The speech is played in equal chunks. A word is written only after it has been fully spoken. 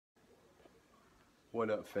What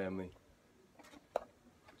up, family?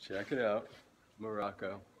 Check it out,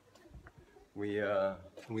 Morocco. We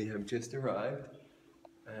have just arrived,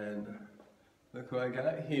 and look who I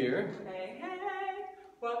got here. Hey, hey!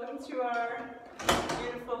 Welcome to our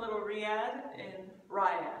beautiful little Riyadh in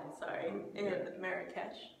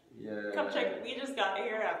Marrakesh. Yeah. Come check. We just got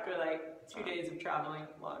here after like 2 days of traveling.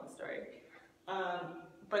 Long story.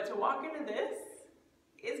 But to walk into this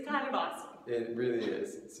is kind of awesome. It really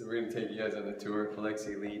is. So we're gonna take you guys on the tour.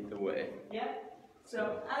 Alexi, lead the way. Yep.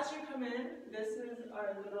 So as you come in, this is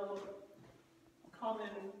our little common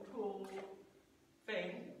pool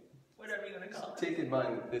thing, whatever you want to call it. Take in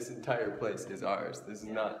mind that this entire place is ours. This is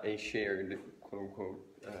not a shared, quote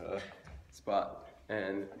unquote, spot.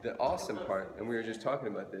 And the awesome part, and we were just talking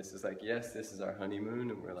about this, is like, yes, this is our honeymoon,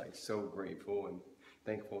 and we're like so grateful and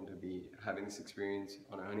thankful to be having this experience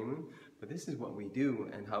on our honeymoon. But this is what we do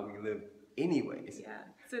and how we live anyways. Yeah,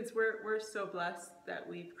 since we're so blessed that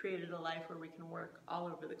we've created a life where we can work all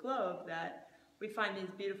over the globe, that we find these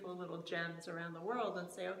beautiful little gems around the world and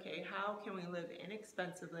say, okay, how can we live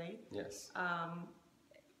inexpensively? Yes.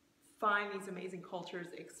 Find these amazing cultures,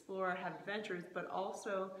 explore, have adventures, but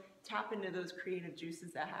also tap into those creative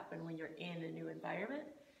juices that happen when you're in a new environment.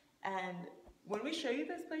 And when we show you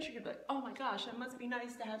this place, you could be like, oh my gosh, it must be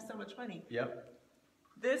nice to have so much money. Yep.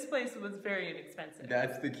 This place was very inexpensive.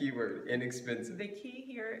 That's the key word, inexpensive. The key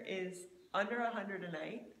here is under $100 a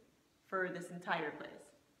night for this entire place.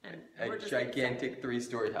 And a gigantic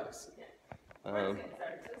 3-story house. Yeah. We're just getting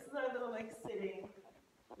started. This is our little like sitting,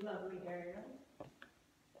 lovely area.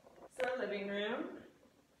 It's our living room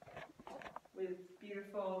with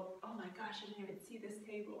beautiful, oh my gosh, I didn't even see this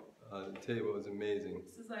table. The table is amazing.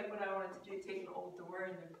 This is like what I wanted to do, take an old door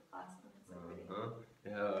and then put glass on it.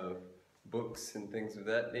 They have books and things of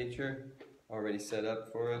that nature already set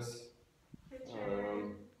up for us.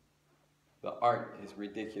 The art is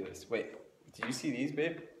ridiculous. Wait, did you see these,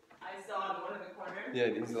 babe? I saw the one in the corner. Yeah,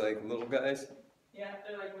 these are like little guys. Yeah,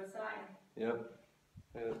 they're like Messiah. Yep.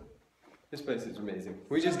 Yeah. This place is amazing.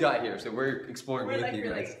 We just got here, so we're exploring with like you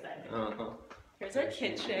really guys. Excited. Here's our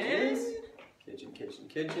kitchen.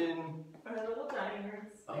 Kitchen. Our little dining room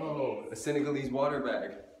space. Oh, a Senegalese water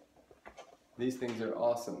bag. These things are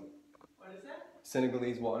awesome. What is that?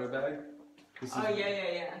 Senegalese water bag.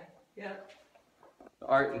 Yeah. Yep. The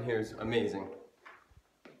art in here is amazing.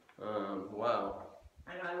 Wow.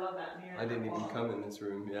 I know, I love that mirror. I didn't even come in this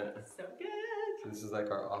room yet. So good. So this is like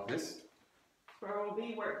our office. Where we'll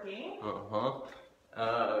be working.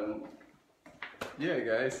 Yeah,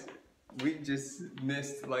 guys, we just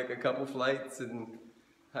missed like a couple flights and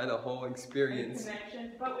had a whole experience.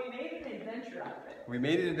 Connection, but we made an adventure out of it. We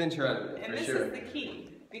made an adventure out of it, and for this sure. is the key,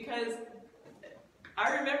 because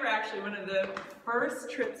I remember actually one of the first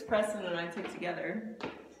trips Preston and I took together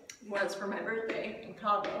was for my birthday in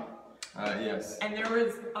Cabo. Yes. And there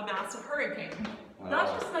was a massive hurricane.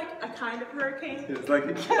 Not just like a kind of hurricane, It's like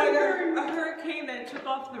a but a hurricane that took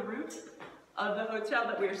off the roof of the hotel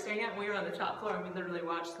that we were staying at. We were on the top floor and we literally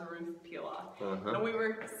watched the roof peel off. And we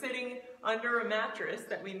were sitting under a mattress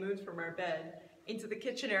that we moved from our bed into the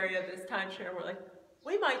kitchen area of this timeshare. We're like,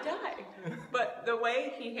 we might die. But the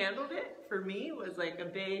way he handled it for me was like a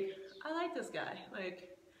big, I like this guy. Like,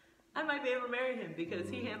 I might be able to marry him because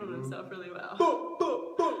he handled himself really well.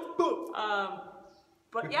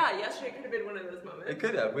 But yeah, yesterday could have been one of those moments. It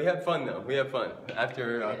could have. We had fun though. We had fun.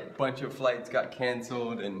 After a bunch of flights got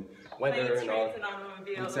canceled and weather and all.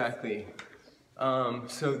 Exactly.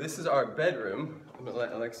 So this is our bedroom. I'm gonna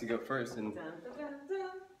let Alexi go first, and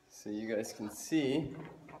so you guys can see,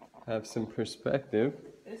 have some perspective.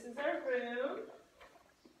 This is our room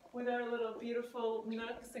with our little beautiful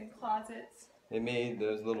nooks and closets. They made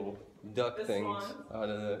those little duck things swans. out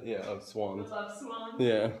of swans. We love swans.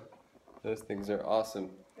 Yeah, those things are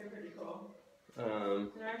awesome. They're pretty cool. And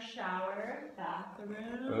our shower,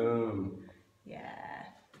 bathroom. Boom. Yeah.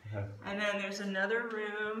 And then there's another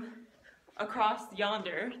room across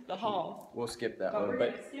yonder, the hall. We'll skip that But one, we're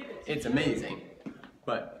but gonna skip it it's amazing.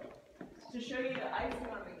 But to show you the icing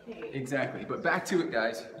on the cake. exactly. But back to it,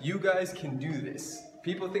 guys. You guys can do this.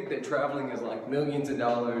 People think that traveling is like millions of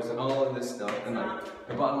dollars and all of this stuff, and like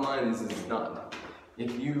the bottom line is it's not.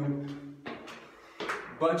 If you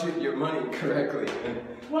budget your money correctly,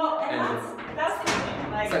 Well, and that's the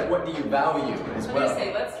thing. Like, it's like, what do you value as well? Let me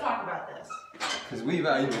say, let's talk about this. Because we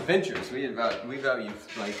value adventures. We value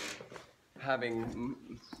like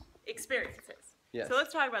having experiences. Yes. So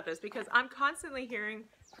let's talk about this, because I'm constantly hearing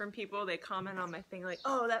from people, they comment on my thing like,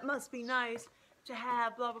 oh, that must be nice to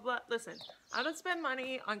have, blah, blah, blah. Listen, I don't spend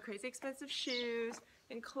money on crazy expensive shoes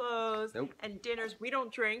and clothes and dinners. We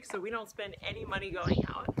don't drink, so we don't spend any money going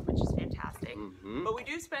out, which is fantastic. But we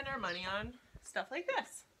do spend our money on stuff like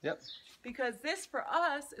this. Yep. Because this for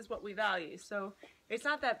us is what we value. So it's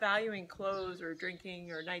not that valuing clothes or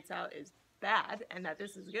drinking or nights out is bad and that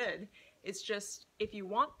this is good. It's just if you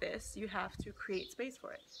want this, you have to create space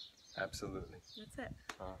for it. Absolutely. That's it.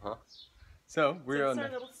 So we're on our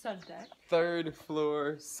the little sun deck. 3rd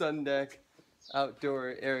floor sun deck,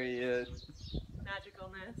 outdoor area.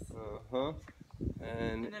 Magicalness.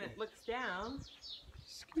 And then it looks down.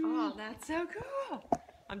 Oh, that's so cool.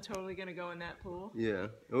 I'm totally gonna go in that pool. yeah,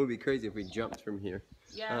 it would be crazy if we jumped from here.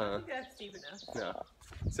 Yeah, I think that's deep enough. No.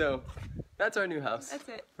 So that's our new house. That's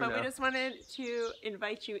it. for But we now. just wanted to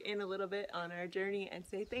invite you in a little bit on our journey and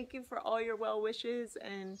say thank you for all your well wishes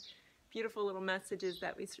and beautiful little messages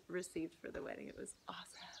that we received for the wedding. It was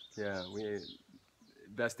awesome. Yeah,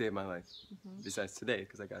 best day of my life. Besides today,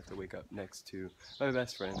 because I got to wake up next to my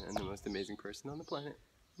best friend and the most amazing person on the planet.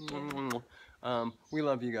 We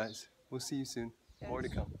love you guys. We'll see you soon. Yes. More to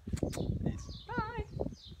come. Peace. Bye.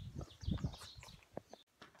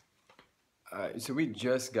 Alright, so we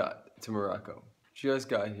just got to Morocco. Just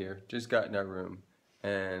got here. Just got in our room.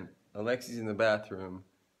 And Alexi's in the bathroom.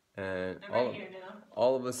 And I'm right here now.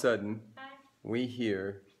 all of a sudden, Hi. we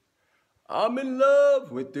hear, I'm in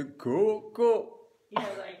love with the coco. Yeah,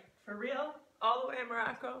 like for real, all the way in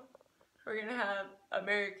Morocco, we're gonna have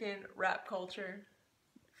American rap culture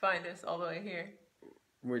find us all the way here.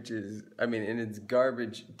 Which is, I mean, and it's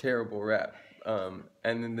garbage, terrible rap. And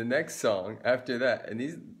then the next song after that,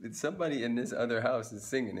 and somebody in this other house is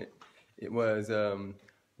singing it. It was,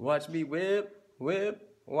 watch me whip,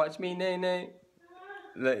 whip, watch me nay nay.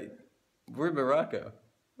 Like, we're in Morocco.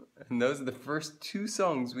 And those are the first 2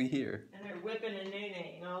 songs we hear. And they're whipping and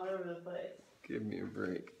nay-naying all over the place. Give me a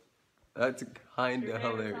break. That's kind Your of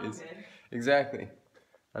favorite hilarious. song, man. Exactly.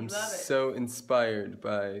 I'm Love it. so inspired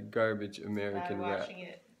by garbage American By rap. watching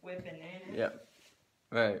it whip and nay-nay. Yeah.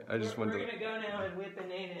 Right. I just We're wanted to. gonna go now and whip and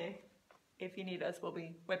nay-nay. If you need us, we'll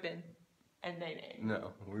be whipping and nay-nay.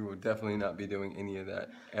 No, we will definitely not be doing any of that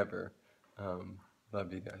ever.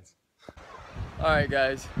 Love you guys. Alright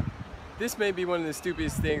guys, this may be one of the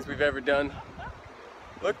stupidest things we've ever done.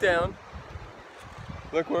 Look down.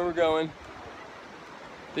 Look where we're going.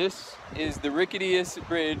 This is the ricketiest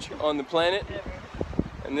bridge on the planet.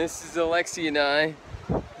 And this is Alexi and I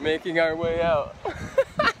making our way out.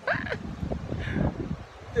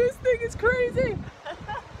 This thing is crazy.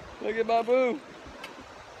 Look at my boo.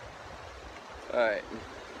 Alright.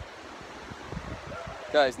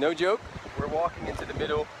 Guys, no joke. We're walking into the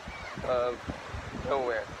middle of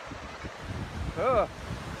nowhere. Oh.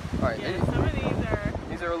 Alright, Yeah, some of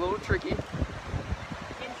these are a little tricky.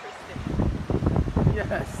 interesting.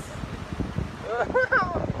 Yes.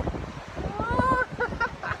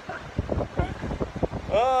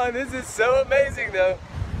 Oh, this is so amazing though.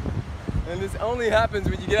 And this only happens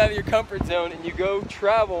when you get out of your comfort zone and you go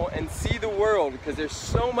travel and see the world, because there's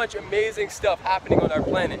so much amazing stuff happening on our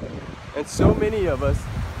planet. And so many of us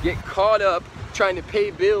get caught up trying to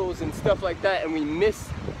pay bills and stuff like that, and we miss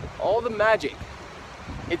all the magic.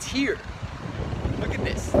 It's here. Look at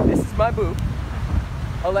this. This is my boo,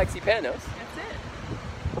 Alexi Panos. That's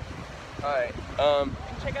it. Alright, And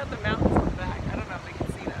check out the mountains in the back. I don't know if we can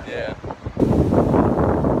see that. yeah.